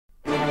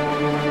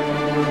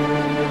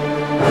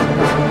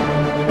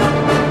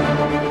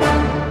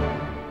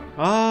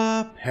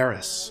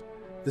Paris.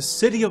 The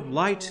City of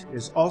Light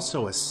is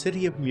also a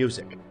city of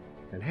music,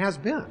 and has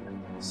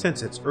been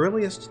since its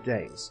earliest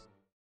days.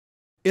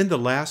 In the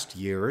last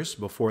years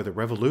before the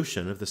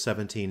revolution of the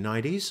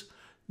 1790s,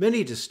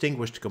 many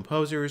distinguished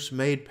composers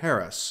made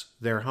Paris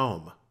their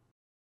home.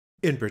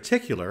 In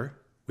particular,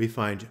 we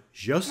find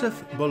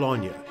Joseph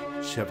Bologne,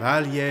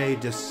 Chevalier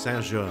de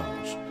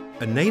Saint-Georges,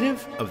 a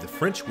native of the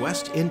French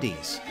West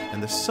Indies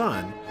and the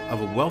son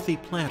of a wealthy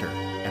planter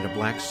and a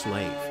black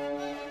slave.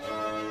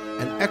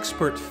 An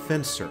expert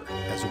fencer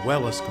as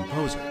well as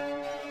composer,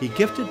 he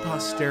gifted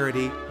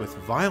posterity with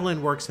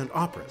violin works and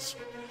operas,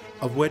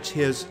 of which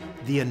his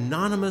The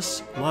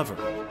Anonymous Lover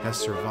has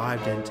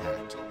survived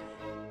intact.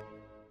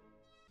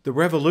 The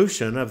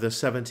revolution of the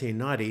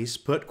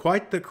 1790s put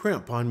quite the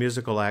crimp on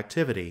musical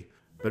activity,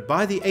 but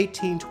by the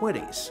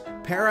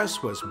 1820s,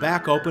 Paris was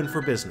back open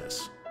for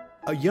business.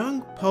 A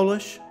young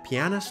Polish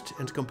pianist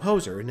and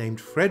composer named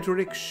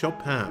Frédéric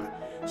Chopin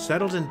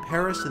settled in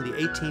Paris in the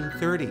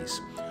 1830s,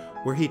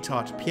 where he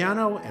taught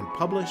piano and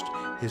published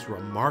his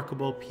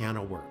remarkable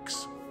piano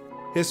works.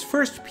 His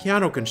first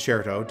piano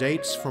concerto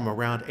dates from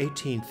around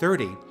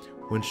 1830,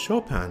 when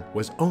Chopin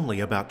was only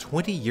about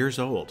 20 years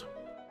old.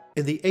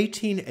 In the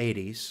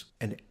 1880s,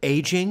 an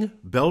aging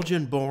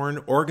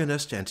Belgian-born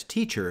organist and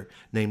teacher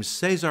named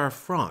César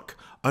Franck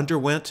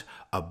underwent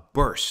a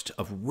burst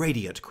of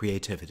radiant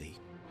creativity.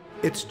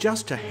 It's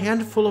just a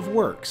handful of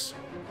works,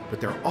 but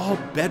they're all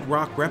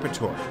bedrock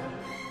repertoire,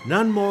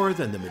 none more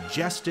than the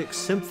majestic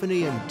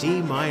Symphony in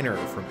D minor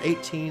from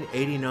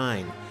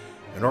 1889,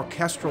 an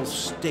orchestral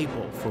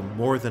staple for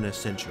more than a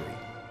century.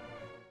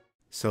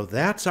 So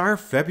that's our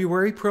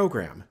February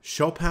program,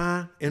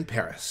 Chopin in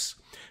Paris.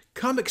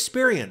 Come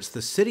experience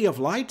the City of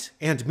Light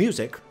and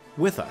music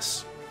with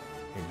us,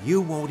 and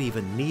you won't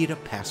even need a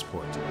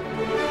passport.